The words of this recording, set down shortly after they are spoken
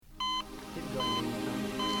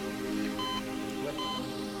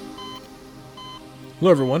Hello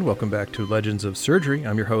everyone, welcome back to Legends of Surgery.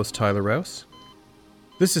 I'm your host, Tyler Rouse.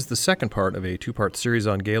 This is the second part of a two-part series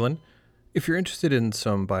on Galen. If you're interested in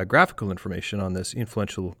some biographical information on this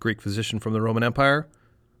influential Greek physician from the Roman Empire,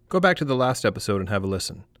 go back to the last episode and have a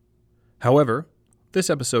listen. However, this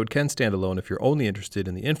episode can stand alone if you're only interested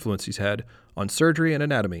in the influence he's had on surgery and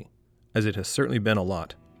anatomy, as it has certainly been a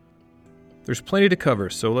lot. There's plenty to cover,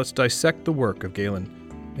 so let's dissect the work of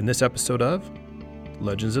Galen in this episode of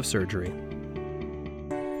Legends of Surgery.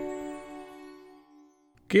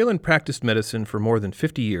 Galen practiced medicine for more than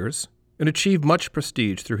 50 years and achieved much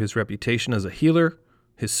prestige through his reputation as a healer,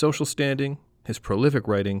 his social standing, his prolific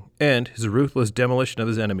writing, and his ruthless demolition of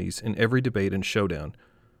his enemies in every debate and showdown,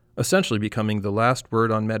 essentially becoming the last word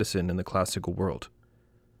on medicine in the classical world.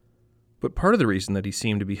 But part of the reason that he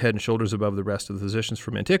seemed to be head and shoulders above the rest of the physicians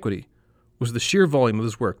from antiquity was the sheer volume of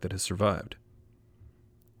his work that has survived.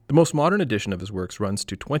 The most modern edition of his works runs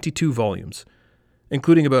to 22 volumes,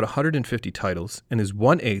 including about 150 titles, and is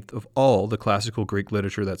 1/8 of all the classical Greek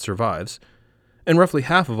literature that survives, and roughly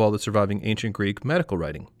half of all the surviving ancient Greek medical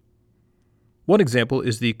writing. One example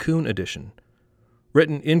is the Kuhn edition,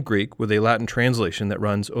 written in Greek with a Latin translation that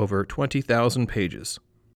runs over 20,000 pages.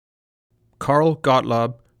 Karl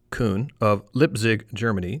Gottlob Kuhn of Leipzig,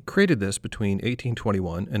 Germany, created this between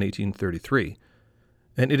 1821 and 1833,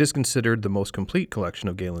 and it is considered the most complete collection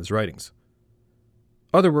of Galen's writings.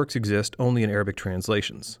 Other works exist only in Arabic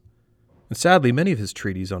translations, and sadly many of his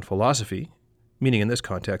treatises on philosophy, meaning in this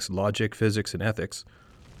context logic, physics, and ethics,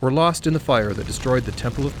 were lost in the fire that destroyed the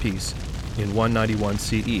Temple of Peace in 191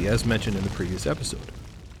 CE, as mentioned in the previous episode.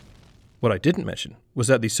 What I didn't mention was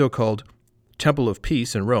that the so-called Temple of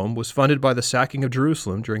Peace in Rome was funded by the sacking of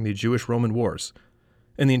Jerusalem during the Jewish-Roman Wars,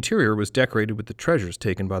 and the interior was decorated with the treasures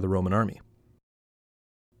taken by the Roman army.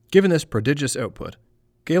 Given this prodigious output,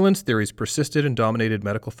 Galen's theories persisted and dominated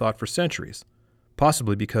medical thought for centuries,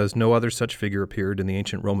 possibly because no other such figure appeared in the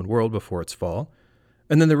ancient Roman world before its fall,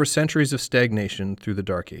 and then there were centuries of stagnation through the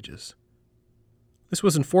Dark Ages. This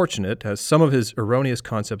was unfortunate, as some of his erroneous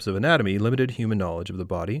concepts of anatomy limited human knowledge of the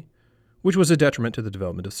body, which was a detriment to the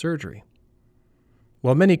development of surgery.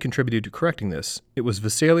 While many contributed to correcting this, it was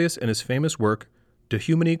Vesalius and his famous work De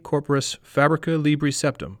Humani Corporis Fabrica Libri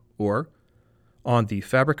Septem, or On the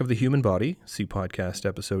Fabric of the Human Body, see podcast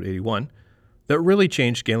episode 81, that really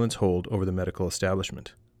changed Galen's hold over the medical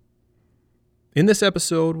establishment. In this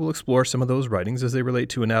episode, we'll explore some of those writings as they relate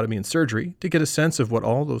to anatomy and surgery to get a sense of what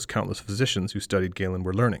all those countless physicians who studied Galen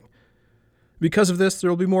were learning. Because of this, there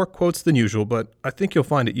will be more quotes than usual, but I think you'll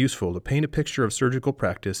find it useful to paint a picture of surgical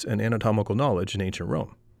practice and anatomical knowledge in ancient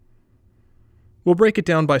Rome. We'll break it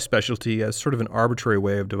down by specialty as sort of an arbitrary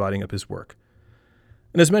way of dividing up his work.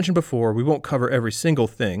 And as mentioned before, we won't cover every single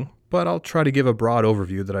thing, but I'll try to give a broad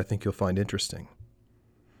overview that I think you'll find interesting.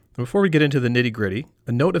 And before we get into the nitty-gritty,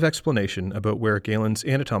 a note of explanation about where Galen's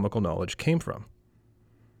anatomical knowledge came from.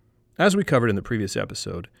 As we covered in the previous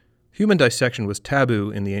episode, human dissection was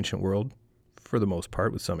taboo in the ancient world, for the most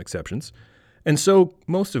part, with some exceptions, and so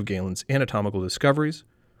most of Galen's anatomical discoveries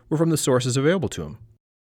were from the sources available to him.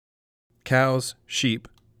 Cows, sheep,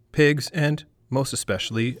 pigs, and, most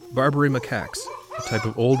especially, Barbary macaques, a type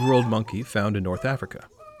of old-world monkey found in North Africa.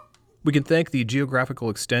 We can thank the geographical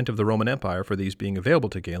extent of the Roman Empire for these being available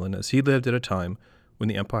to Galen, as he lived at a time when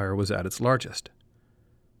the empire was at its largest.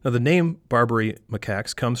 Now, the name Barbary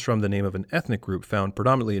macaques comes from the name of an ethnic group found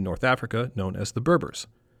predominantly in North Africa known as the Berbers.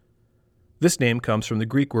 This name comes from the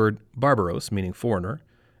Greek word barbaros, meaning foreigner,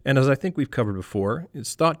 and as I think we've covered before,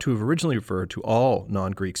 it's thought to have originally referred to all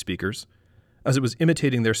non-Greek speakers, as it was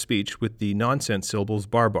imitating their speech with the nonsense syllables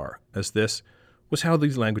barbar, as this was how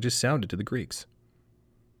these languages sounded to the Greeks.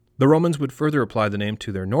 The Romans would further apply the name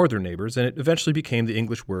to their northern neighbors, and it eventually became the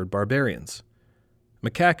English word barbarians.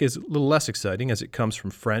 Macaque is a little less exciting, as it comes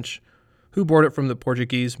from French, who borrowed it from the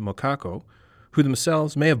Portuguese macaco, who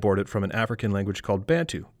themselves may have borrowed it from an African language called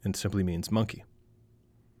Bantu, and simply means monkey.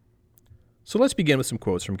 So let's begin with some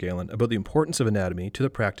quotes from Galen about the importance of anatomy to the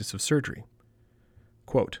practice of surgery.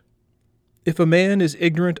 Quote, "If a man is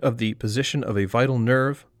ignorant of the position of a vital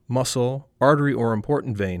nerve, muscle, artery, or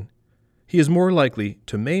important vein, he is more likely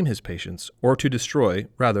to maim his patients or to destroy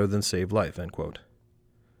rather than save life." End quote.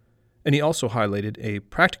 And he also highlighted a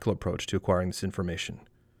practical approach to acquiring this information.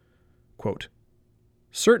 Quote,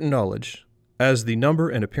 "Certain knowledge, as the number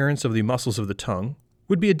and appearance of the muscles of the tongue,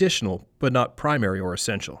 would be additional but not primary or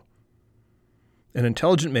essential. An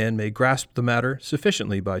intelligent man may grasp the matter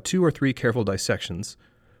sufficiently by 2 or 3 careful dissections,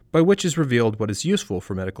 by which is revealed what is useful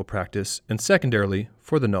for medical practice and secondarily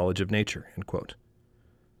for the knowledge of nature." End quote.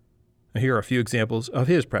 Now, here are a few examples of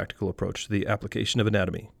his practical approach to the application of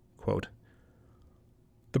anatomy. Quote,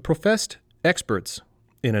 "The professed experts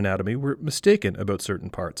in anatomy were mistaken about certain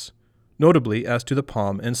parts, notably as to the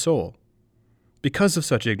palm and sole. Because of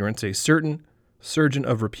such ignorance, a certain surgeon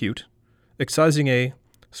of repute, excising a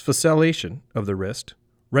sphacellation of the wrist,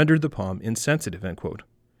 rendered the palm insensitive, end quote.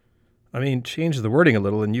 I mean, change the wording a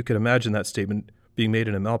little and you could imagine that statement being made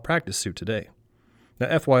in a malpractice suit today. Now,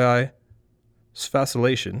 FYI,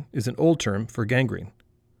 sphacellation is an old term for gangrene.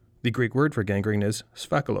 The Greek word for gangrene is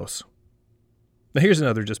sphakelos. Now here's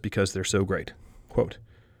another just because they're so great. Quote,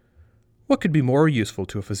 "What could be more useful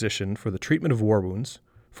to a physician for the treatment of war wounds,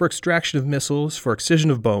 for extraction of missiles, for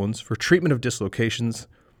excision of bones, for treatment of dislocations,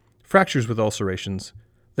 fractures with ulcerations,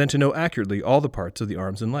 than to know accurately all the parts of the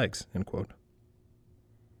arms and legs," end quote.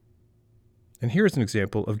 And here's an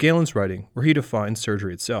example of Galen's writing where he defines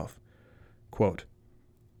surgery itself. Quote,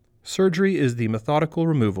 "Surgery is the methodical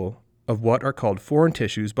removal of what are called foreign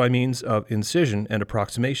tissues by means of incision and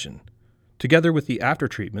approximation, together with the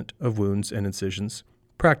after-treatment of wounds and incisions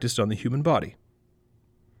practiced on the human body.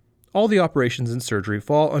 All the operations in surgery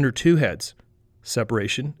fall under two heads,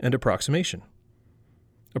 separation and approximation.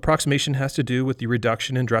 Approximation has to do with the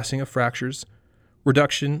reduction and dressing of fractures,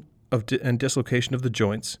 reduction of and dislocation of the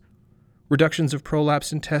joints, reductions of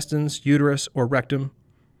prolapsed intestines, uterus, or rectum,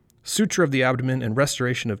 suture of the abdomen, and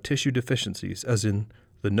restoration of tissue deficiencies, as in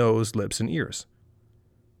the nose, lips, and ears.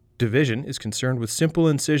 Division is concerned with simple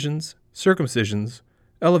incisions, circumcisions,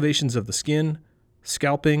 elevations of the skin,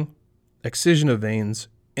 scalping, excision of veins,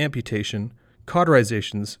 amputation,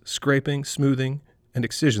 cauterizations, scraping, smoothing, and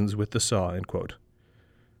excisions with the saw," end quote.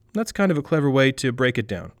 That's kind of a clever way to break it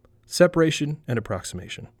down. Separation and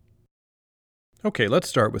approximation. Okay, let's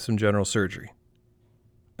start with some general surgery.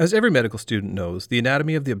 As every medical student knows, the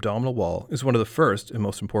anatomy of the abdominal wall is one of the first and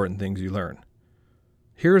most important things you learn.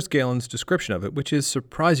 Here is Galen's description of it, which is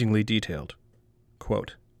surprisingly detailed.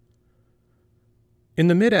 Quote, "In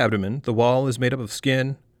the mid-abdomen, the wall is made up of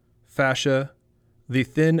skin, fascia, the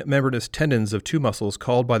thin membranous tendons of two muscles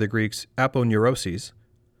called by the Greeks aponeuroses,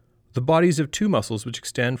 the bodies of two muscles which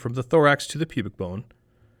extend from the thorax to the pubic bone,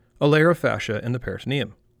 a layer of fascia, and the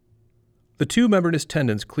peritoneum. The two membranous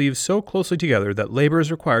tendons cleave so closely together that labor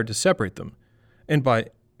is required to separate them, and by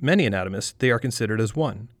many anatomists they are considered as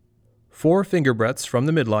one. 4 finger breadths from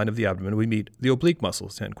the midline of the abdomen we meet the oblique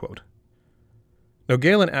muscles," end quote. Now,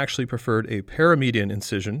 Galen actually preferred a paramedian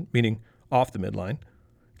incision, meaning off the midline,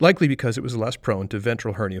 likely because it was less prone to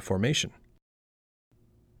ventral hernia formation.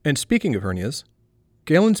 And speaking of hernias,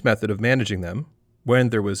 Galen's method of managing them, when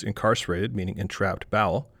there was incarcerated, meaning entrapped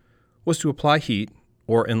bowel, was to apply heat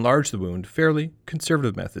or enlarge the wound, fairly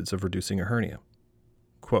conservative methods of reducing a hernia.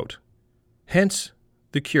 Quote, "Hence,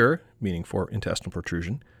 the cure," meaning for intestinal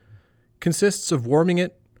protrusion, "consists of warming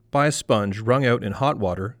it by a sponge wrung out in hot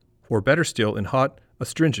water, or better still in hot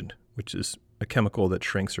astringent, which is a chemical that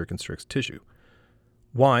shrinks or constricts tissue,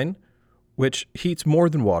 wine, which heats more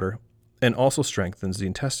than water and also strengthens the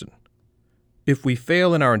intestine. If we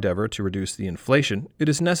fail in our endeavor to reduce the inflation, it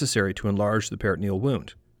is necessary to enlarge the peritoneal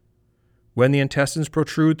wound. When the intestines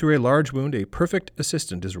protrude through a large wound, a perfect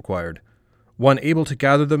assistant is required, one able to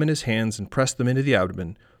gather them in his hands and press them into the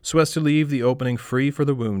abdomen so as to leave the opening free for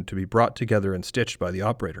the wound to be brought together and stitched by the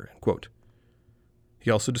operator," end quote. He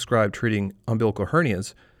also described treating umbilical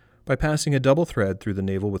hernias by passing a double thread through the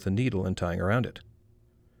navel with a needle and tying around it.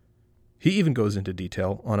 He even goes into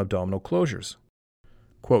detail on abdominal closures.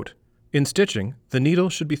 Quote, "In stitching, the needle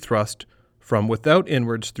should be thrust from without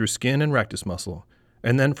inwards through skin and rectus muscle,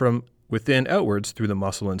 and then from within outwards through the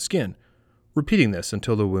muscle and skin, repeating this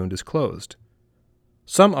until the wound is closed.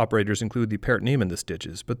 Some operators include the peritoneum in the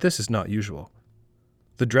stitches, but this is not usual.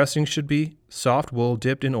 The dressing should be soft wool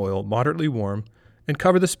dipped in oil, moderately warm, and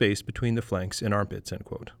cover the space between the flanks and armpits," end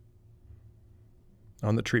quote.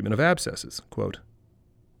 On the treatment of abscesses, quote,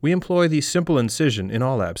 "We employ the simple incision in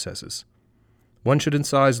all abscesses. One should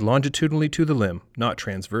incise longitudinally to the limb, not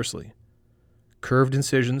transversely. Curved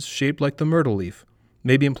incisions shaped like the myrtle leaf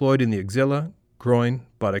may be employed in the axilla, groin,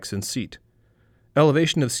 buttocks, and seat.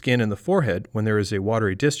 Elevation of skin in the forehead when there is a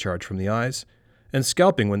watery discharge from the eyes, and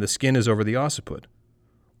scalping when the skin is over the occiput,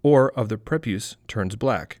 or of the prepuce turns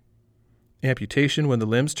black. Amputation when the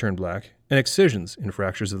limbs turn black, and excisions in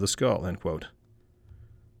fractures of the skull," end quote.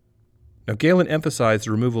 Now, Galen emphasized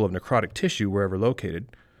the removal of necrotic tissue wherever located,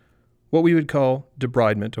 what we would call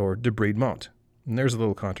debridement or debridement. And there's a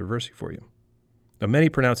little controversy for you. Now, many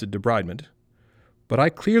pronounce it debridement, but I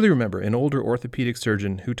clearly remember an older orthopedic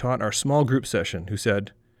surgeon who taught our small group session who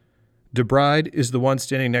said, "De bride is the one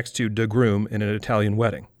standing next to de groom in an Italian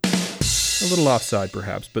wedding." A little offside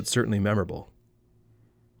perhaps, but certainly memorable.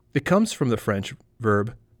 It comes from the French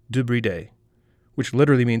verb debrider, which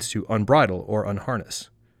literally means to unbridle or unharness.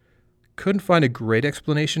 couldn't find a great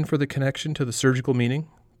explanation for the connection to the surgical meaning.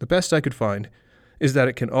 The best I could find is that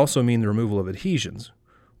it can also mean the removal of adhesions,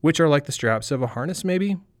 which are like the straps of a harness,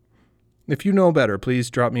 maybe? If you know better, please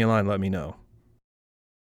drop me a line and let me know.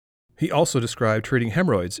 He also described treating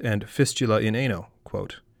hemorrhoids and fistula in ano,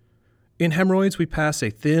 quote, "In hemorrhoids, we pass a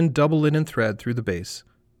thin double linen thread through the base,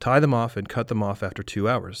 tie them off, and cut them off after 2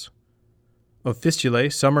 hours. Of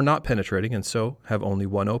fistulae, some are not penetrating and so have only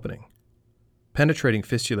one opening. Penetrating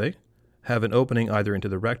fistulae have an opening either into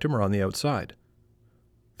the rectum or on the outside.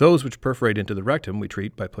 Those which perforate into the rectum we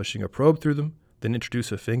treat by pushing a probe through them, then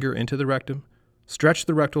introduce a finger into the rectum, stretch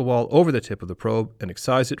the rectal wall over the tip of the probe, and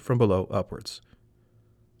excise it from below upwards.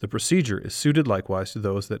 The procedure is suited likewise to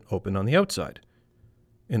those that open on the outside.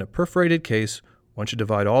 In a perforated case, one should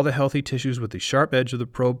divide all the healthy tissues with the sharp edge of the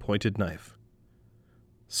probe-pointed knife.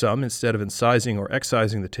 Some, instead of incising or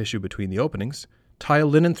excising the tissue between the openings, tie a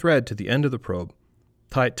linen thread to the end of the probe,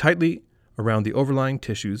 tie it tightly around the overlying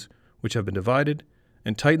tissues which have been divided,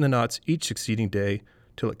 and tighten the knots each succeeding day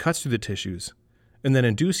till it cuts through the tissues, and then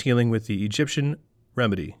induce healing with the Egyptian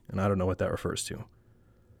remedy," and I don't know what that refers to.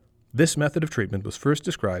 "This method of treatment was first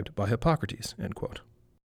described by Hippocrates," end quote.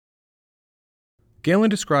 Galen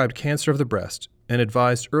described cancer of the breast and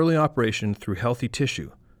advised early operation through healthy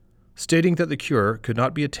tissue, stating that the cure could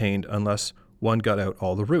not be attained unless one got out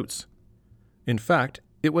all the roots. In fact,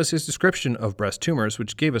 it was his description of breast tumors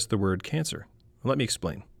which gave us the word cancer. Let me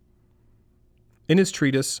explain. In his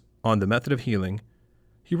treatise on the method of healing,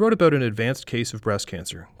 he wrote about an advanced case of breast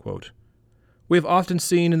cancer, quote, "We have often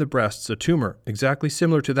seen in the breasts a tumor exactly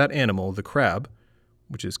similar to that animal, the crab,"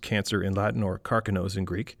 which is cancer in Latin or carcinos in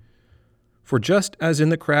Greek. "For just as in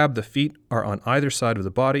the crab the feet are on either side of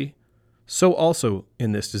the body, so also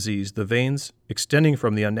in this disease the veins extending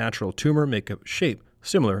from the unnatural tumor make a shape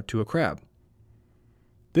similar to a crab.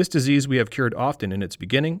 This disease we have cured often in its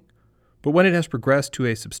beginning, but when it has progressed to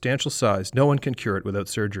a substantial size, no one can cure it without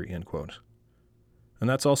surgery," end quote. And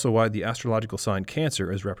that's also why the astrological sign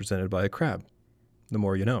Cancer is represented by a crab. The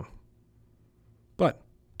more you know. But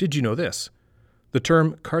did you know this? The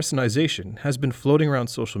term carcinization has been floating around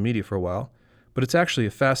social media for a while, but it's actually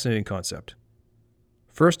a fascinating concept.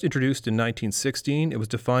 First introduced in 1916, it was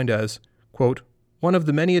defined as, quote, "one of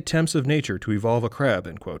the many attempts of nature to evolve a crab,"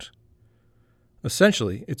 end quote.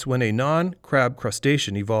 Essentially, it's when a non-crab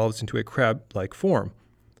crustacean evolves into a crab-like form,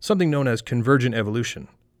 something known as convergent evolution.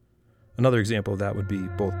 Another example of that would be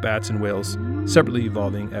both bats and whales separately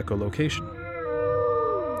evolving echolocation.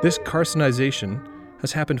 This carcinization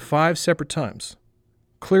has happened 5 separate times.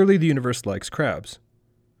 Clearly, the universe likes crabs.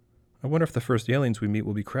 I wonder if the first aliens we meet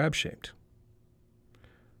will be crab-shaped.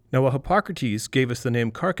 Now, while Hippocrates gave us the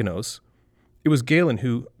name carcinos, it was Galen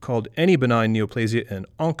who called any benign neoplasia an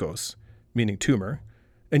onkos, meaning tumor,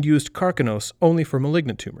 and used carcinos only for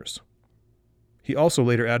malignant tumors. He also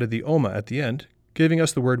later added the oma at the end, giving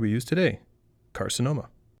us the word we use today, carcinoma.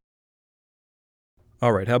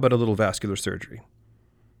 All right, how about a little vascular surgery?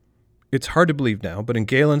 It's hard to believe now, but in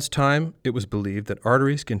Galen's time, it was believed that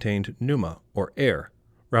arteries contained pneuma, or air,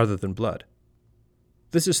 rather than blood.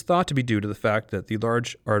 This is thought to be due to the fact that the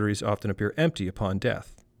large arteries often appear empty upon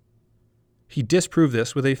death. He disproved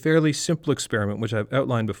this with a fairly simple experiment which I've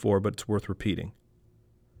outlined before, but it's worth repeating.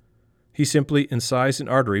 He simply incised an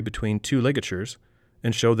artery between 2 ligatures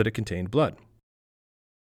and showed that it contained blood.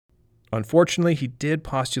 Unfortunately, he did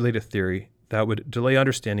postulate a theory that would delay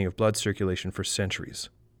understanding of blood circulation for centuries.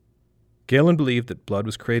 Galen believed that blood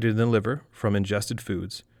was created in the liver from ingested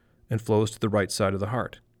foods and flows to the right side of the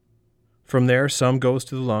heart. From there, some goes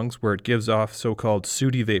to the lungs where it gives off so-called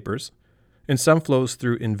sooty vapors, and some flows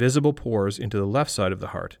through invisible pores into the left side of the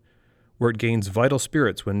heart, where it gains vital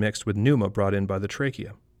spirits when mixed with pneuma brought in by the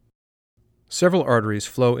trachea. Several arteries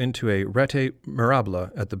flow into a rete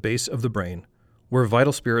mirabile at the base of the brain, where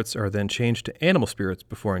vital spirits are then changed to animal spirits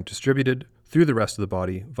before being distributed through the rest of the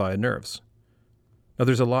body via nerves. Now,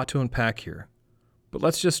 there's a lot to unpack here, but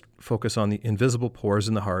let's just focus on the invisible pores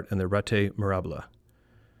in the heart and the rete mirabile.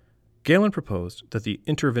 Galen proposed that the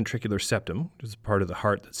interventricular septum, which is part of the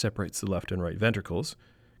heart that separates the left and right ventricles,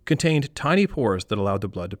 contained tiny pores that allowed the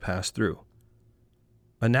blood to pass through.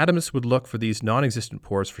 Anatomists would look for these non-existent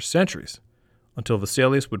pores for centuries, until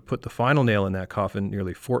Vesalius would put the final nail in that coffin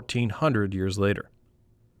nearly 1,400 years later.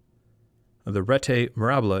 Now, the rete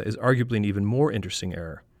mirabile is arguably an even more interesting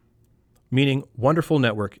error. Meaning wonderful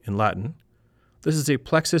network in Latin, this is a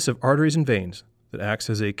plexus of arteries and veins that acts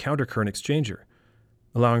as a countercurrent exchanger,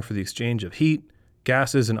 allowing for the exchange of heat,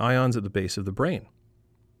 gases, and ions at the base of the brain.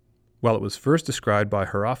 While it was first described by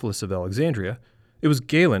Herophilus of Alexandria, it was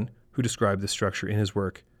Galen who described this structure in his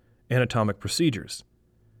work, Anatomic Procedures,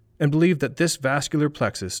 and believed that this vascular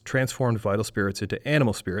plexus transformed vital spirits into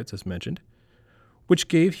animal spirits, as mentioned, which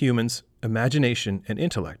gave humans imagination and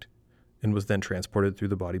intellect, and was then transported through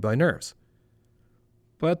the body by nerves.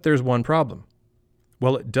 But there's one problem.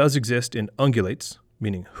 While it does exist in ungulates,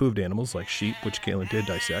 meaning hooved animals like sheep, which Galen did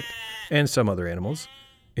dissect, and some other animals,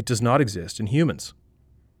 it does not exist in humans.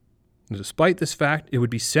 And despite this fact, it would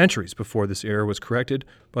be centuries before this error was corrected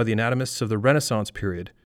by the anatomists of the Renaissance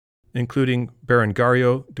period, including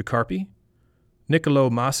Berengario de Carpi, Niccolo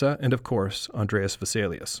Massa, and of course, Andreas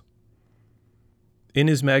Vesalius. In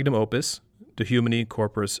his magnum opus, De Humani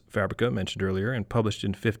Corporis Fabrica, mentioned earlier and published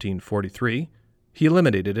in 1543, he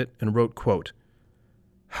eliminated it and wrote, quote,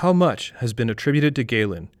 "How much has been attributed to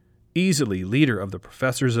Galen, easily leader of the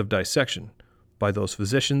professors of dissection, by those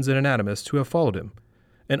physicians and anatomists who have followed him,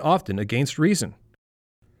 and often against reason.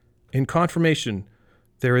 In confirmation,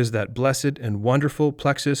 there is that blessed and wonderful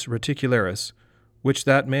plexus reticularis, which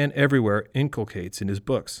that man everywhere inculcates in his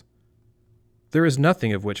books. There is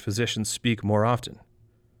nothing of which physicians speak more often.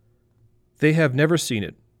 They have never seen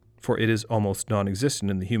it, for it is almost non-existent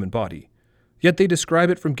in the human body, yet they describe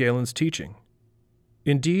it from Galen's teaching.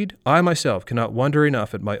 Indeed, I myself cannot wonder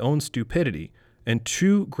enough at my own stupidity and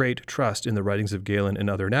too great trust in the writings of Galen and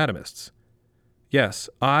other anatomists. Yes,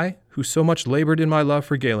 I, who so much labored in my love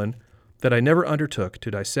for Galen, that I never undertook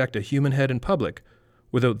to dissect a human head in public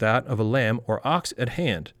without that of a lamb or ox at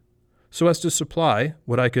hand, so as to supply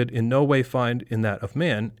what I could in no way find in that of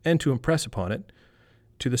man, and to impress upon it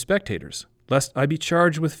to the spectators, lest I be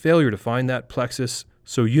charged with failure to find that plexus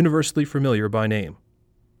so universally familiar by name.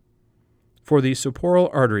 For the suporal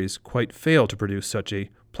arteries quite fail to produce such a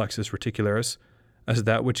plexus reticularis as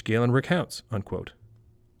that which Galen recounts." Unquote.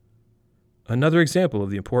 Another example of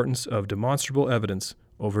the importance of demonstrable evidence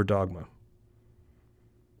over dogma.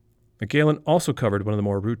 Galen also covered one of the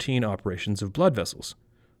more routine operations of blood vessels,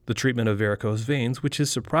 the treatment of varicose veins, which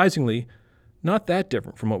is surprisingly not that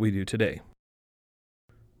different from what we do today.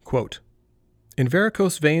 Quote, "In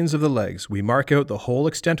varicose veins of the legs, we mark out the whole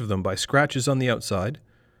extent of them by scratches on the outside,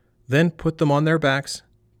 then put them on their backs,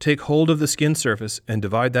 take hold of the skin surface and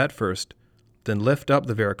divide that first, then lift up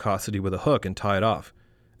the varicosity with a hook and tie it off,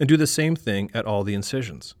 and do the same thing at all the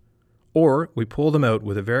incisions. Or we pull them out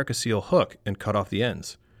with a varicocele hook and cut off the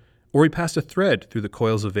ends. Or we pass a thread through the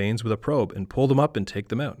coils of veins with a probe and pull them up and take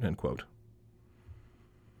them out." End quote.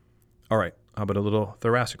 All right, how about a little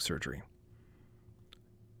thoracic surgery?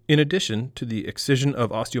 In addition to the excision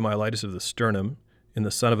of osteomyelitis of the sternum in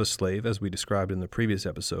the son of a slave, as we described in the previous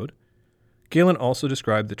episode, Galen also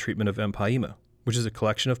described the treatment of empyema, which is a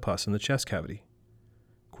collection of pus in the chest cavity.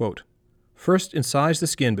 Quote, "First incise the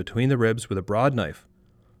skin between the ribs with a broad knife,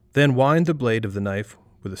 then wind the blade of the knife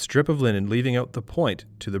with a strip of linen, leaving out the point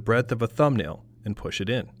to the breadth of a thumbnail, and push it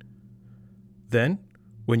in. Then,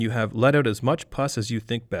 when you have let out as much pus as you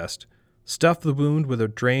think best, stuff the wound with a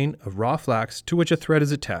drain of raw flax to which a thread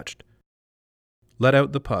is attached. Let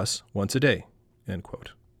out the pus once a day." End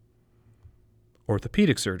quote.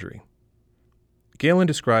 Orthopedic surgery. Galen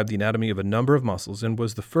described the anatomy of a number of muscles and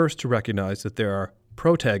was the first to recognize that there are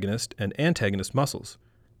protagonist and antagonist muscles,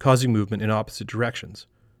 causing movement in opposite directions,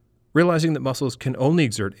 realizing that muscles can only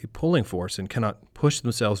exert a pulling force and cannot push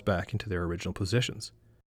themselves back into their original positions.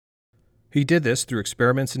 He did this through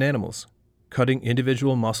experiments in animals, cutting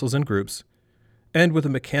individual muscles in groups, and with a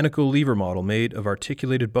mechanical lever model made of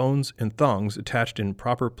articulated bones and thongs attached in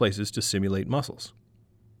proper places to simulate muscles.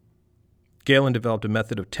 Galen developed a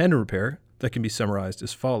method of tendon repair that can be summarized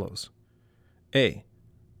as follows. A.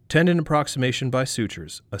 Tendon approximation by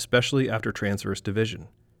sutures, especially after transverse division.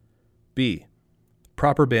 B.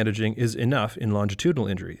 Proper bandaging is enough in longitudinal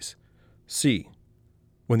injuries. C.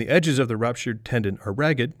 When the edges of the ruptured tendon are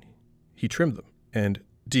ragged, he trimmed them. And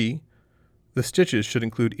D. The stitches should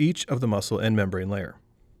include each of the muscle and membrane layer.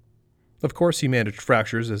 Of course, he managed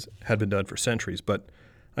fractures as had been done for centuries, but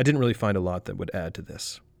I didn't really find a lot that would add to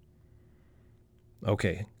this.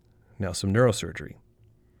 Okay, now some neurosurgery.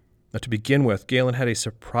 Now, to begin with, Galen had a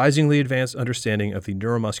surprisingly advanced understanding of the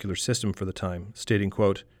neuromuscular system for the time, stating,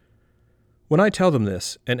 quote, "When I tell them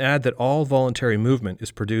this and add that all voluntary movement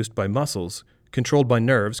is produced by muscles controlled by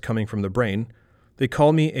nerves coming from the brain, they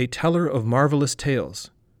call me a teller of marvelous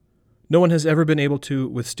tales. No one has ever been able to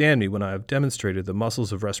withstand me when I have demonstrated the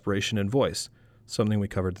muscles of respiration and voice," something we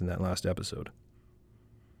covered in that last episode.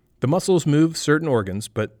 The muscles move certain organs,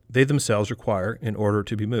 but they themselves require, in order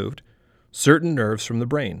to be moved, certain nerves from the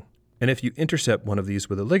brain, and if you intercept one of these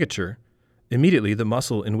with a ligature, immediately the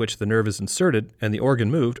muscle in which the nerve is inserted and the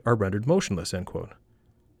organ moved are rendered motionless." End quote.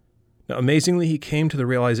 Now, amazingly, he came to the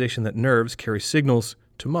realization that nerves carry signals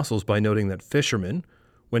to muscles by noting that fishermen,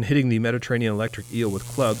 when hitting the Mediterranean electric eel with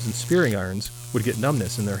clubs and spearing irons would get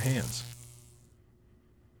numbness in their hands.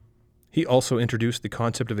 He also introduced the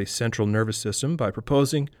concept of a central nervous system by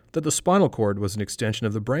proposing that the spinal cord was an extension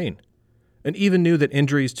of the brain, and even knew that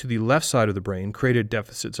injuries to the left side of the brain created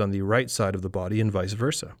deficits on the right side of the body and vice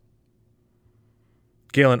versa.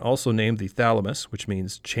 Galen also named the thalamus, which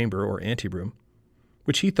means chamber or anteroom,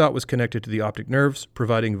 which he thought was connected to the optic nerves,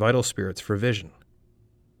 providing vital spirits for vision.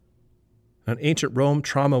 In ancient Rome,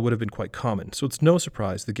 trauma would have been quite common, so it's no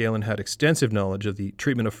surprise that Galen had extensive knowledge of the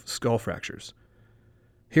treatment of skull fractures.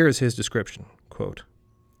 Here is his description, quote,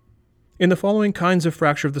 "In the following kinds of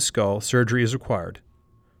fracture of the skull, surgery is required: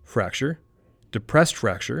 fracture, depressed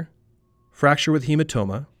fracture, fracture with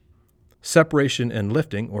hematoma, separation and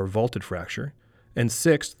lifting or vaulted fracture, and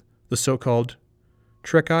sixth, the so-called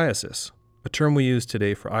trichiasis, a term we use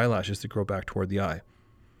today for eyelashes that grow back toward the eye,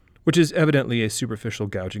 which is evidently a superficial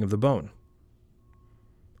gouging of the bone.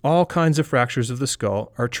 All kinds of fractures of the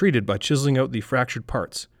skull are treated by chiseling out the fractured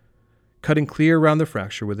parts, cutting clear around the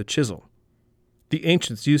fracture with a chisel. The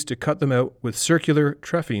ancients used to cut them out with circular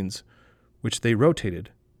trephines, which they rotated.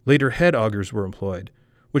 Later head augers were employed,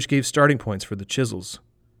 which gave starting points for the chisels.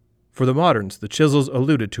 For the moderns, the chisels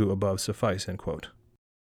alluded to above suffice," end quote.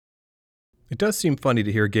 It does seem funny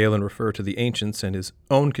to hear Galen refer to the ancients and his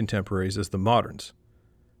own contemporaries as the moderns.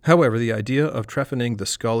 However, the idea of trephining the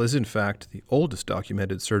skull is in fact the oldest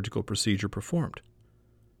documented surgical procedure performed.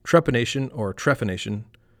 Trepanation or trephination,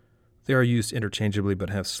 they are used interchangeably but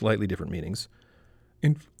have slightly different meanings,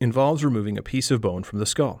 involves removing a piece of bone from the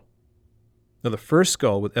skull. Now, the first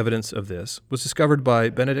skull with evidence of this was discovered by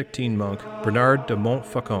Benedictine monk Bernard de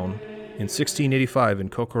Montfaucon in 1685 in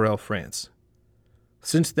Coquerel, France.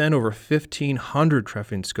 Since then, over 1,500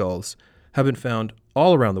 trephined skulls have been found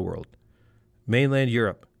all around the world: mainland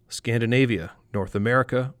Europe, Scandinavia, North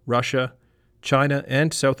America, Russia, China,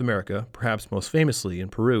 and South America, perhaps most famously in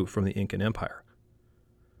Peru from the Incan Empire.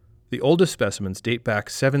 The oldest specimens date back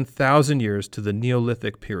 7,000 years to the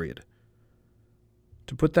Neolithic period.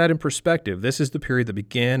 To put that in perspective, this is the period that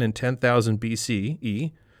began in 10,000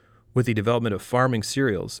 BCE with the development of farming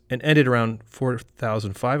cereals and ended around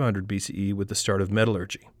 4,500 BCE with the start of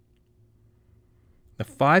metallurgy. Now,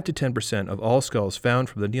 5 to 10% of all skulls found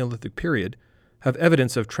from the Neolithic period have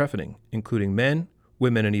evidence of trephining, including men,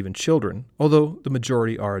 women, and even children, although the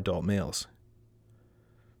majority are adult males.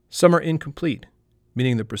 Some are incomplete,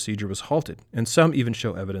 meaning the procedure was halted, and some even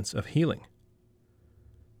show evidence of healing.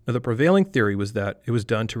 Now, the prevailing theory was that it was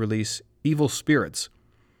done to release evil spirits,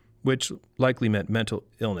 which likely meant mental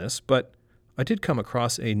illness, but I did come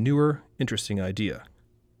across a newer, interesting idea.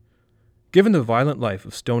 Given the violent life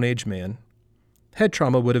of Stone Age man, head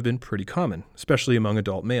trauma would have been pretty common, especially among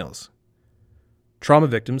adult males. Trauma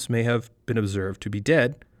victims may have been observed to be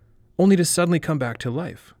dead, only to suddenly come back to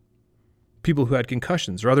life. People who had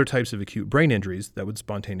concussions or other types of acute brain injuries that would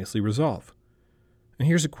spontaneously resolve. And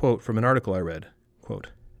here's a quote from an article I read, quote,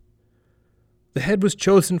 "The head was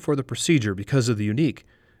chosen for the procedure because of the unique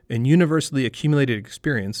and universally accumulated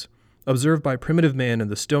experience observed by primitive man in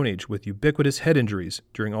the Stone Age with ubiquitous head injuries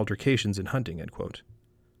during altercations in hunting," end quote.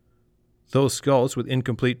 Those skulls with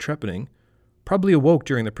incomplete trephining probably awoke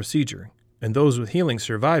during the procedure, and those with healing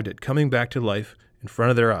survived it, coming back to life in front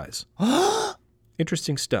of their eyes.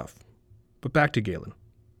 Interesting stuff. But back to Galen.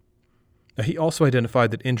 Now, he also identified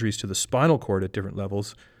that injuries to the spinal cord at different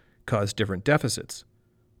levels caused different deficits.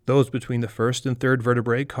 Those between the first and third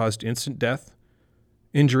vertebrae caused instant death.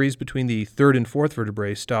 Injuries between the third and fourth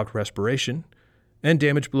vertebrae stopped respiration, and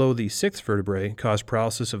damage below the sixth vertebrae caused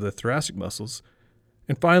paralysis of the thoracic muscles.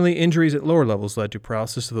 And finally, injuries at lower levels led to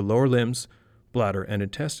paralysis of the lower limbs, bladder, and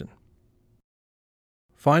intestine.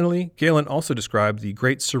 Finally, Galen also described the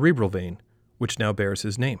great cerebral vein, which now bears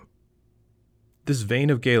his name. This vein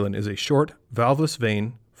of Galen is a short, valveless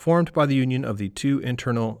vein formed by the union of the two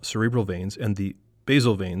internal cerebral veins and the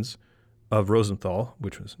basal veins of Rosenthal,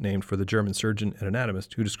 which was named for the German surgeon and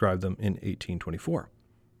anatomist who described them in 1824.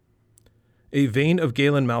 A vein of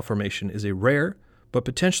Galen malformation is a rare but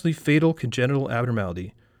potentially fatal congenital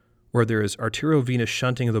abnormality where there is arteriovenous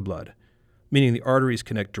shunting of the blood, meaning the arteries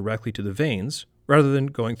connect directly to the veins rather than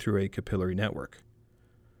going through a capillary network.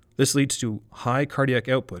 This leads to high cardiac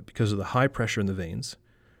output because of the high pressure in the veins,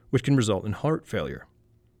 which can result in heart failure.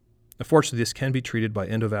 Unfortunately, this can be treated by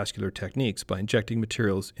endovascular techniques by injecting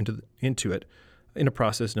materials into it in a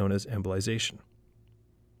process known as embolization.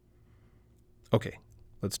 Okay,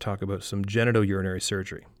 let's talk about some genitourinary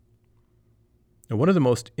surgery. Now, one of the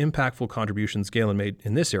most impactful contributions Galen made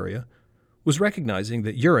in this area was recognizing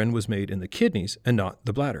that urine was made in the kidneys and not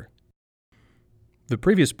the bladder. The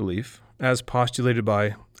previous belief, as postulated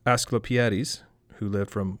by Asclepiades, who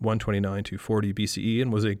lived from 129 to 40 BCE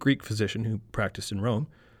and was a Greek physician who practiced in Rome,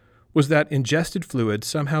 was that ingested fluid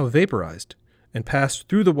somehow vaporized and passed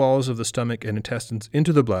through the walls of the stomach and intestines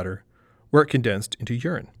into the bladder, where it condensed into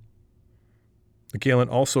urine. Galen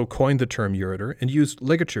also coined the term ureter and used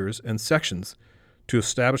ligatures and sections to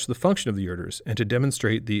establish the function of the ureters and to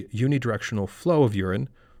demonstrate the unidirectional flow of urine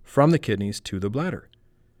from the kidneys to the bladder.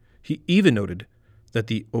 He even noted that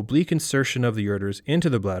the oblique insertion of the ureters into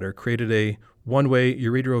the bladder created a one-way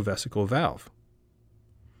uretrovesical valve.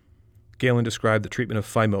 Galen described the treatment of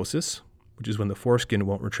phimosis, which is when the foreskin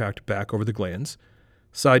won't retract back over the glands.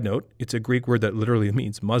 Side note, it's a Greek word that literally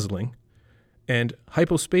means muzzling. And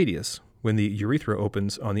hypospadias, when the urethra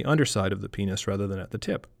opens on the underside of the penis rather than at the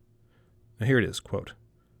tip. Now here it is, quote,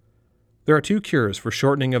 "There are two cures for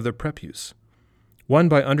shortening of the prepuce, one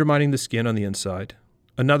by undermining the skin on the inside,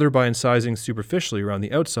 another by incising superficially around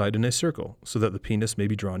the outside in a circle so that the penis may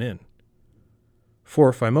be drawn in.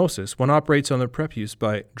 For phimosis, one operates on the prepuce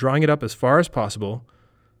by drawing it up as far as possible,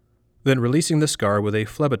 then releasing the scar with a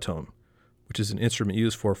phlebotome, which is an instrument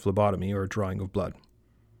used for phlebotomy or drawing of blood.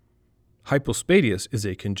 Hypospadias is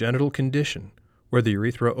a congenital condition where the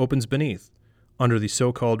urethra opens beneath, under the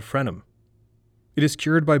so-called frenum. It is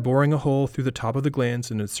cured by boring a hole through the top of the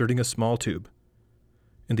glands and inserting a small tube.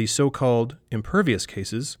 In the so-called impervious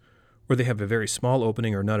cases, where they have a very small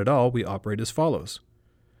opening or none at all, we operate as follows.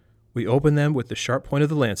 We open them with the sharp point of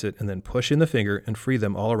the lancet and then push in the finger and free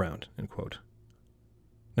them all around." End quote.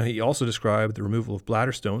 Now, he also described the removal of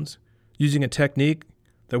bladder stones using a technique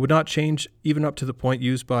that would not change even up to the point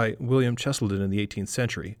used by William Cheselden in the 18th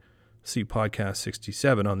century. See podcast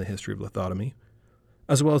 67 on the history of lithotomy,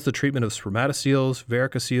 as well as the treatment of spermatoceles,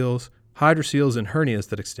 varicoceles, hydroceles, and hernias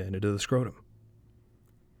that extend into the scrotum.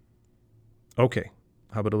 Okay,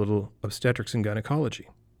 how about a little obstetrics and gynecology?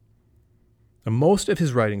 Now, most of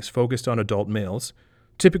his writings focused on adult males,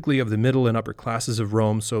 typically of the middle and upper classes of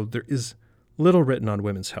Rome, so there is little written on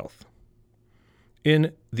women's health.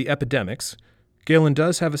 In The Epidemics, Galen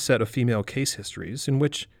does have a set of female case histories in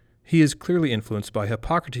which he is clearly influenced by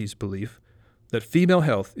Hippocrates' belief that female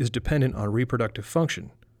health is dependent on reproductive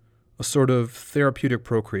function, a sort of therapeutic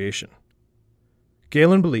procreation.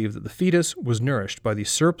 Galen believed that the fetus was nourished by the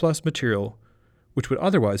surplus material which would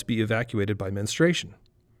otherwise be evacuated by menstruation.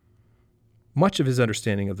 Much of his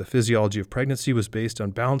understanding of the physiology of pregnancy was based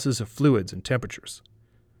on balances of fluids and temperatures.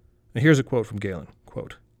 Now here's a quote from Galen,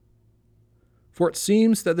 quote, "For it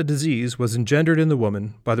seems that the disease was engendered in the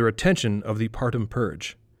woman by the retention of the partum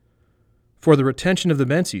purge. For the retention of the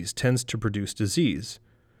menses tends to produce disease,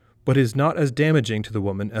 but is not as damaging to the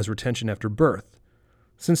woman as retention after birth,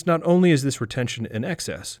 since not only is this retention in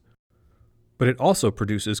excess, but it also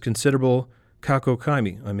produces considerable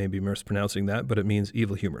kakokhyme. I may be mispronouncing that, but it means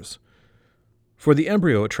evil humors. For the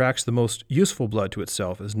embryo attracts the most useful blood to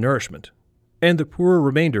itself as nourishment, and the poorer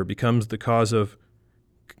remainder becomes the cause of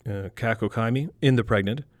kakokhyme in the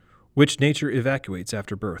pregnant, which nature evacuates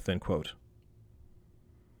after birth." End quote.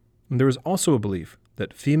 And there was also a belief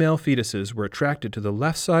that female fetuses were attracted to the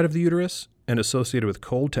left side of the uterus and associated with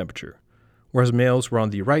cold temperature, whereas males were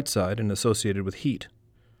on the right side and associated with heat.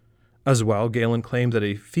 As well, Galen claimed that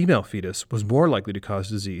a female fetus was more likely to cause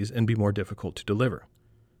disease and be more difficult to deliver.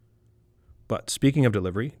 But speaking of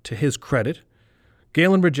delivery, to his credit,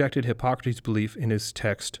 Galen rejected Hippocrates' belief in his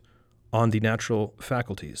text On the Natural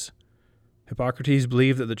Faculties. Hippocrates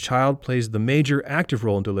believed that the child plays the major active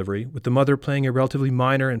role in delivery, with the mother playing a relatively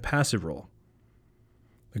minor and passive role.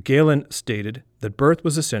 Galen stated that birth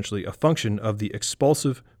was essentially a function of the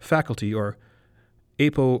expulsive faculty or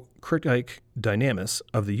apocritic dynamis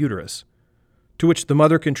of the uterus, to which the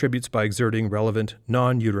mother contributes by exerting relevant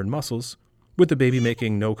non-uterine muscles, with the baby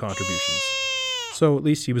making no contributions. So at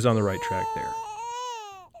least he was on the right track there.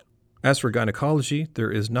 As for gynecology,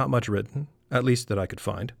 there is not much written, at least that I could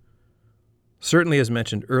find. Certainly, as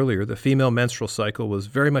mentioned earlier, the female menstrual cycle was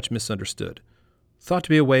very much misunderstood, thought to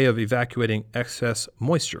be a way of evacuating excess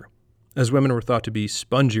moisture, as women were thought to be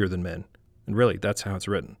spongier than men, and really, that's how it's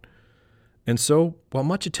written. And so, while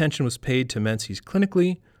much attention was paid to menses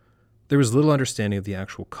clinically, there was little understanding of the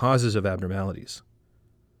actual causes of abnormalities.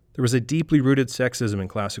 There was a deeply rooted sexism in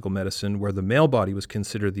classical medicine where the male body was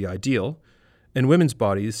considered the ideal, and women's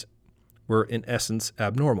bodies were in essence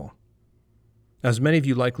abnormal. As many of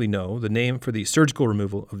you likely know, the name for the surgical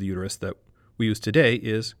removal of the uterus that we use today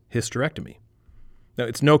is hysterectomy. Now,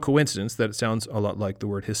 it's no coincidence that it sounds a lot like the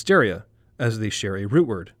word hysteria, as they share a root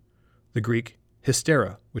word, the Greek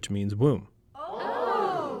hystera, which means womb.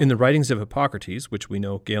 Oh. In the writings of Hippocrates, which we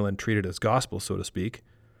know Galen treated as gospel, so to speak,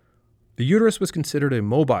 the uterus was considered a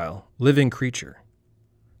mobile, living creature.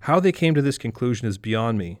 How they came to this conclusion is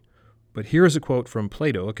beyond me, But here is a quote from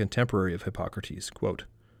Plato, a contemporary of Hippocrates, quote,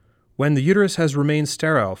 "When the uterus has remained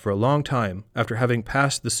sterile for a long time after having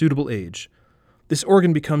passed the suitable age, this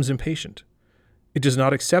organ becomes impatient. It does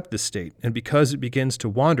not accept this state, and because it begins to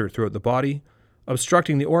wander throughout the body,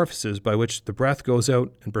 obstructing the orifices by which the breath goes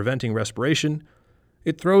out and preventing respiration,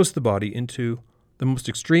 it throws the body into the most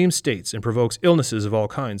extreme states and provokes illnesses of all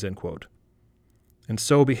kinds," end quote. And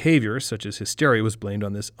so behavior, such as hysteria, was blamed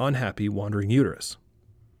on this unhappy, wandering uterus.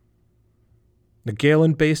 Now,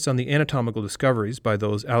 Galen, based on the anatomical discoveries by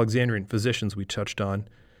those Alexandrian physicians we touched on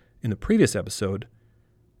in the previous episode,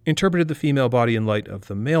 interpreted the female body in light of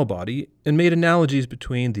the male body and made analogies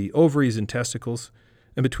between the ovaries and testicles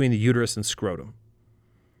and between the uterus and scrotum.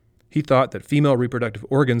 He thought that female reproductive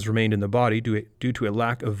organs remained in the body due to a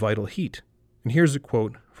lack of vital heat. And here's a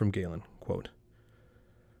quote from Galen, quote,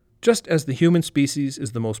 "Just as the human species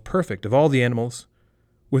is the most perfect of all the animals,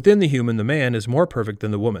 within the human the man is more perfect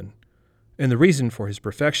than the woman, and the reason for his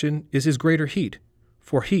perfection is his greater heat,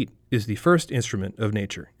 for heat is the first instrument of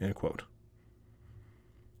nature," end quote.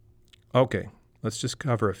 Okay, let's just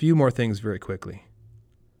cover a few more things very quickly.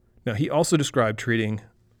 Now, he also described treating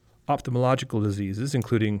ophthalmological diseases,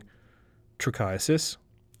 including trichiasis,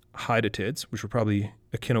 hydatids, which were probably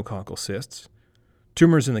echinococcal cysts,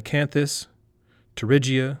 tumors in the canthus,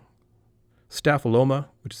 pterygia, staphyloma,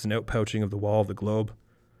 which is an outpouching of the wall of the globe,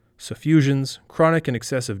 suffusions, chronic and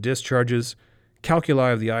excessive discharges,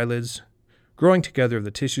 calculi of the eyelids, growing together of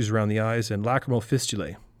the tissues around the eyes, and lacrimal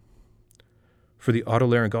fistulae. For the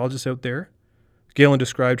otolaryngologists out there, Galen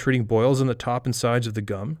described treating boils on the top and sides of the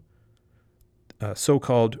gum,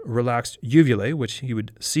 so-called relaxed uvulae, which he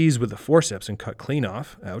would seize with the forceps and cut clean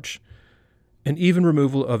off, ouch, and even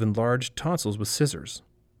removal of enlarged tonsils with scissors.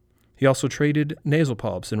 He also treated nasal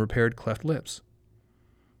polyps and repaired cleft lips.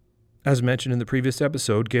 As mentioned in the previous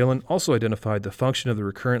episode, Galen also identified the function of the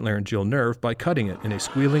recurrent laryngeal nerve by cutting it in a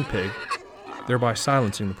squealing pig, thereby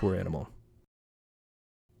silencing the poor animal.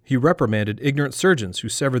 He reprimanded ignorant surgeons who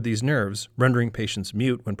severed these nerves, rendering patients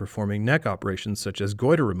mute when performing neck operations such as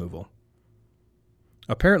goiter removal.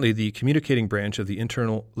 Apparently, the communicating branch of the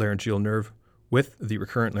internal laryngeal nerve with the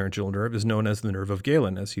recurrent laryngeal nerve is known as the nerve of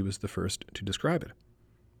Galen, as he was the first to describe it.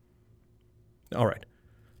 All right,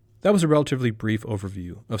 that was a relatively brief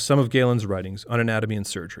overview of some of Galen's writings on anatomy and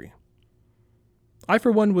surgery. I,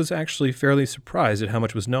 for one, was actually fairly surprised at how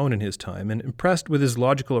much was known in his time and impressed with his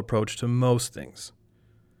logical approach to most things.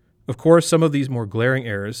 Of course, some of these more glaring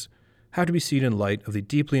errors have to be seen in light of the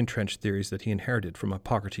deeply entrenched theories that he inherited from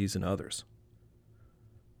Hippocrates and others.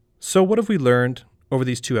 So what have we learned over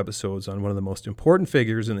these 2 episodes on one of the most important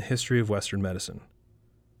figures in the history of Western medicine?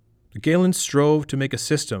 Galen strove to make a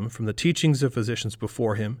system from the teachings of physicians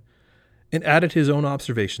before him and added his own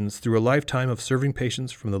observations through a lifetime of serving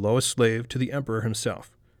patients from the lowest slave to the emperor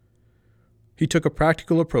himself. He took a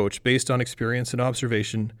practical approach based on experience and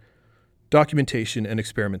observation, documentation, and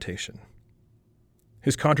experimentation.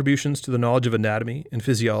 His contributions to the knowledge of anatomy and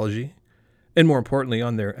physiology, and more importantly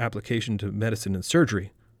on their application to medicine and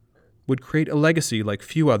surgery, would create a legacy like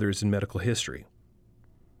few others in medical history.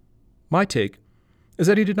 My take is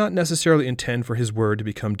that he did not necessarily intend for his word to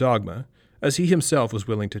become dogma, as he himself was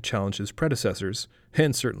willing to challenge his predecessors,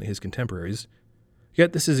 and certainly his contemporaries,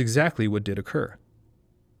 yet this is exactly what did occur.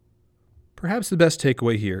 Perhaps the best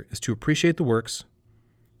takeaway here is to appreciate the works,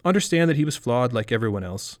 understand that he was flawed like everyone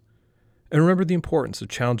else, and remember the importance of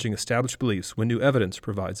challenging established beliefs when new evidence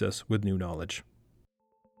provides us with new knowledge.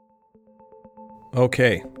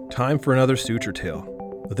 Okay, time for another suture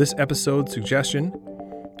tale. This episode's suggestion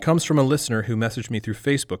comes from a listener who messaged me through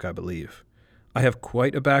Facebook, I believe. I have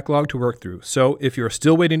quite a backlog to work through, so if you're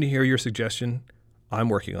still waiting to hear your suggestion, I'm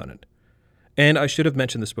working on it. And I should have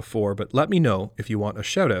mentioned this before, but let me know if you want a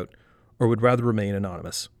shout-out or would rather remain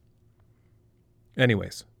anonymous.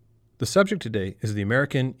 Anyways, the subject today is the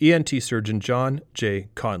American ENT surgeon John J.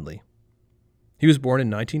 Conley. He was born in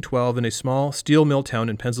 1912 in a small steel mill town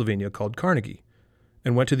in Pennsylvania called Carnegie,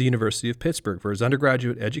 and went to the University of Pittsburgh for his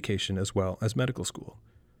undergraduate education as well as medical school.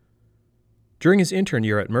 During his intern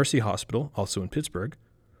year at Mercy Hospital, also in Pittsburgh,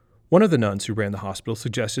 one of the nuns who ran the hospital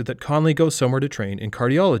suggested that Conley go somewhere to train in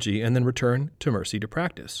cardiology and then return to Mercy to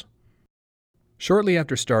practice. Shortly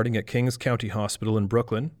after starting at Kings County Hospital in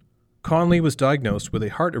Brooklyn, Conley was diagnosed with a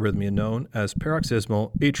heart arrhythmia known as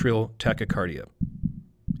paroxysmal atrial tachycardia.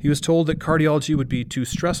 He was told that cardiology would be too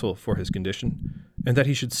stressful for his condition and that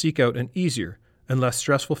he should seek out an easier and less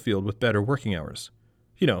stressful field with better working hours,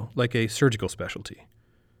 like a surgical specialty.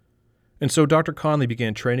 And so Dr. Conley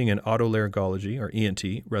began training in otolaryngology, or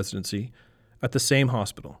ENT, residency at the same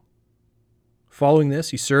hospital. Following this,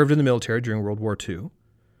 he served in the military during World War II,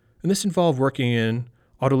 and this involved working in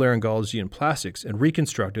otolaryngology and plastics, and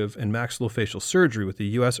reconstructive and maxillofacial surgery with the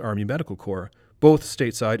U.S. Army Medical Corps, both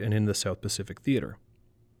stateside and in the South Pacific Theater.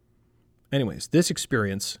 Anyways, this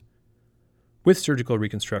experience with surgical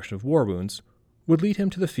reconstruction of war wounds would lead him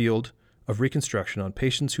to the field of reconstruction on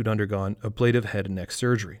patients who'd undergone ablative head and neck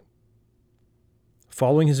surgery.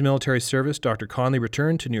 Following his military service, Dr. Conley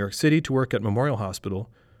returned to New York City to work at Memorial Hospital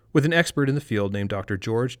with an expert in the field named Dr.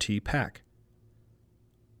 George T. Pack.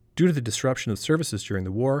 Due to the disruption of services during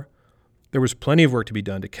the war, there was plenty of work to be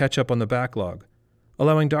done to catch up on the backlog,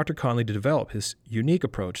 allowing Dr. Conley to develop his unique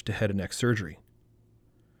approach to head and neck surgery.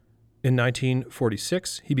 In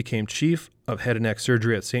 1946, he became chief of head and neck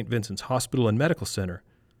surgery at St. Vincent's Hospital and Medical Center,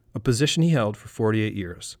 a position he held for 48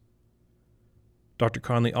 years. Dr.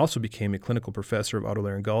 Conley also became a clinical professor of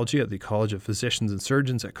otolaryngology at the College of Physicians and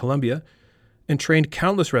Surgeons at Columbia and trained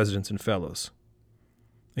countless residents and fellows.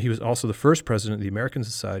 He was also the first president of the American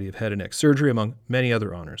Society of Head and Neck Surgery, among many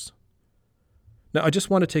other honors. Now, I just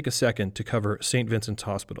want to take a second to cover St. Vincent's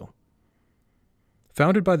Hospital.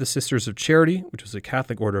 Founded by the Sisters of Charity, which was a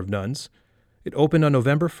Catholic order of nuns, it opened on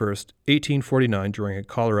November 1st, 1849 during a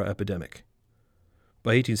cholera epidemic.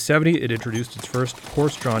 By 1870, it introduced its first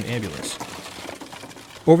horse-drawn ambulance.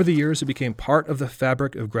 Over the years, it became part of the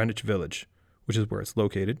fabric of Greenwich Village, which is where it's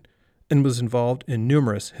located, and was involved in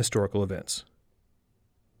numerous historical events.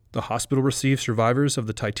 The hospital received survivors of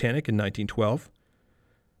the Titanic in 1912.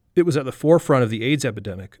 It was at the forefront of the AIDS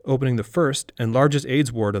epidemic, opening the first and largest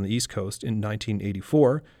AIDS ward on the East Coast in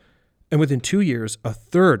 1984, and within 2 years, a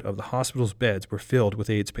third of the hospital's beds were filled with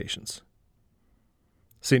AIDS patients.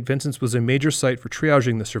 St. Vincent's was a major site for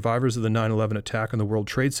triaging the survivors of the 9/11 attack on the World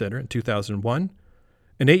Trade Center in 2001,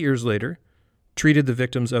 and 8 years later, treated the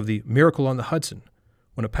victims of the Miracle on the Hudson,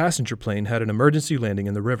 when a passenger plane had an emergency landing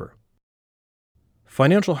in the river.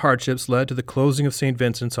 Financial hardships led to the closing of St.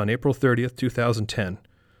 Vincent's on April 30th, 2010,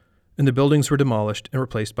 and the buildings were demolished and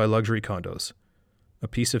replaced by luxury condos, a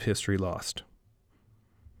piece of history lost.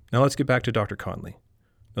 Now let's get back to Dr. Conley.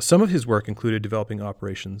 Now, some of his work included developing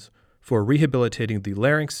operations for rehabilitating the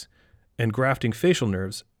larynx and grafting facial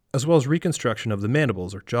nerves, as well as reconstruction of the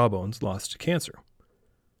mandibles or jawbones lost to cancer.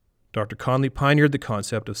 Dr. Conley pioneered the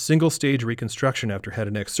concept of single-stage reconstruction after head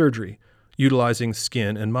and neck surgery, utilizing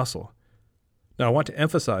skin and muscle. Now, I want to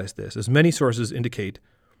emphasize this, as many sources indicate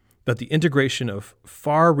that the integration of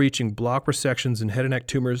far-reaching block resections in head and neck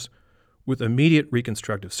tumors with immediate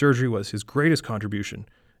reconstructive surgery was his greatest contribution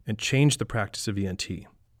and changed the practice of ENT.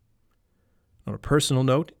 On a personal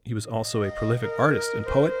note, he was also a prolific artist and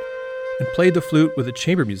poet and played the flute with a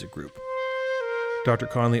chamber music group. Dr.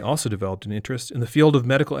 Conley also developed an interest in the field of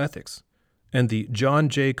medical ethics, and the John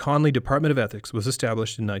J. Conley Department of Ethics was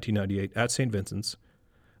established in 1998 at St. Vincent's,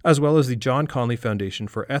 as well as the John Conley Foundation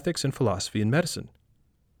for Ethics and Philosophy in Medicine.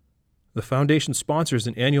 The foundation sponsors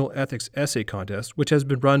an annual ethics essay contest, which has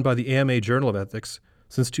been run by the AMA Journal of Ethics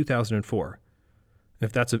since 2004. And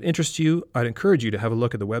if that's of interest to you, I'd encourage you to have a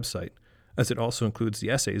look at the website, as it also includes the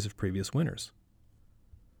essays of previous winners.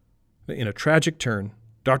 In a tragic turn,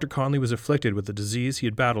 Dr. Conley was afflicted with a disease he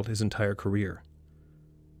had battled his entire career.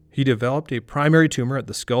 He developed a primary tumor at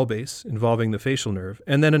the skull base involving the facial nerve,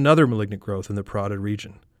 and then another malignant growth in the parotid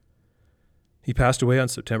region. He passed away on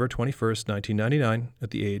September 21st, 1999,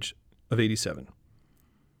 at the age of 87.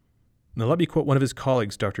 Now let me quote one of his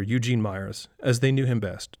colleagues, Dr. Eugene Myers, as they knew him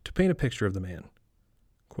best, to paint a picture of the man.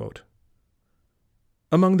 Quote,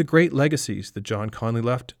 "Among the great legacies that John Conley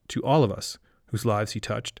left to all of us, whose lives he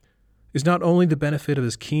touched, is not only the benefit of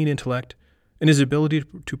his keen intellect and his ability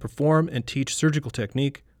to perform and teach surgical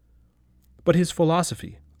technique, but his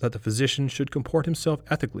philosophy that the physician should comport himself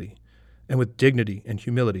ethically and with dignity and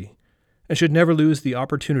humility, and should never lose the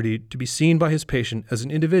opportunity to be seen by his patient as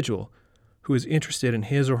an individual who is interested in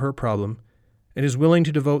his or her problem and is willing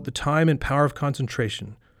to devote the time and power of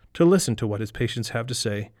concentration to listen to what his patients have to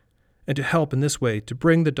say and to help in this way to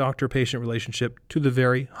bring the doctor-patient relationship to the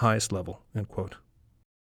very highest level." End quote.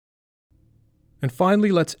 And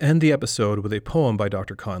finally, let's end the episode with a poem by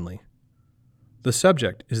Dr. Conley. The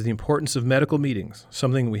subject is the importance of medical meetings,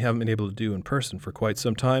 something we haven't been able to do in person for quite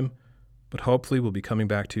some time, but hopefully we'll be coming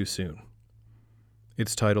back to soon.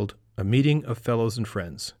 It's titled, "A Meeting of Fellows and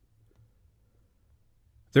Friends."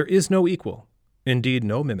 There is no equal, indeed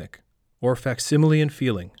no mimic, or facsimile in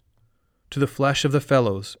feeling, to the flesh of the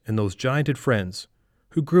fellows and those gianted friends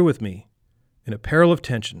who grew with me in a peril of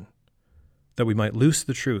tension, that we might loose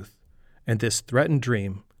the truth and this threatened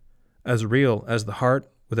dream, as real as the heart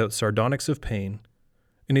without sardonyx of pain,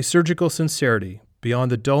 in a surgical sincerity beyond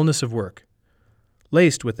the dullness of work,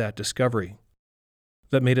 laced with that discovery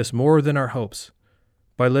that made us more than our hopes,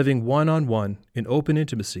 by living one-on-one in open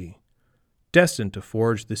intimacy, destined to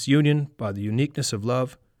forge this union by the uniqueness of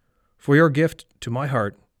love, for your gift to my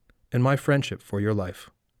heart and my friendship for your life.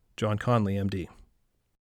 John Conley, MD.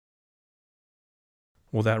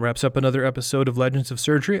 Well, that wraps up another episode of Legends of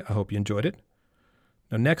Surgery. I hope you enjoyed it.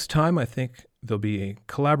 Now, next time, I think there'll be a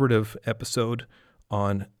collaborative episode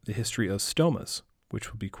on the history of stomas,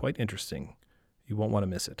 which will be quite interesting. You won't want to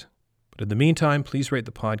miss it. But in the meantime, please rate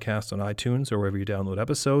the podcast on iTunes or wherever you download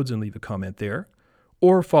episodes and leave a comment there.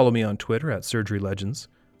 Or follow me on Twitter at Surgery Legends.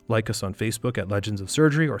 Like us on Facebook at Legends of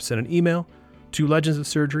Surgery, or send an email to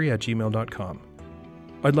legendsofsurgery@gmail.com.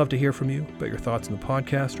 I'd love to hear from you about your thoughts on the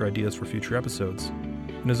podcast or ideas for future episodes.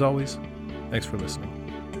 And as always, thanks for listening.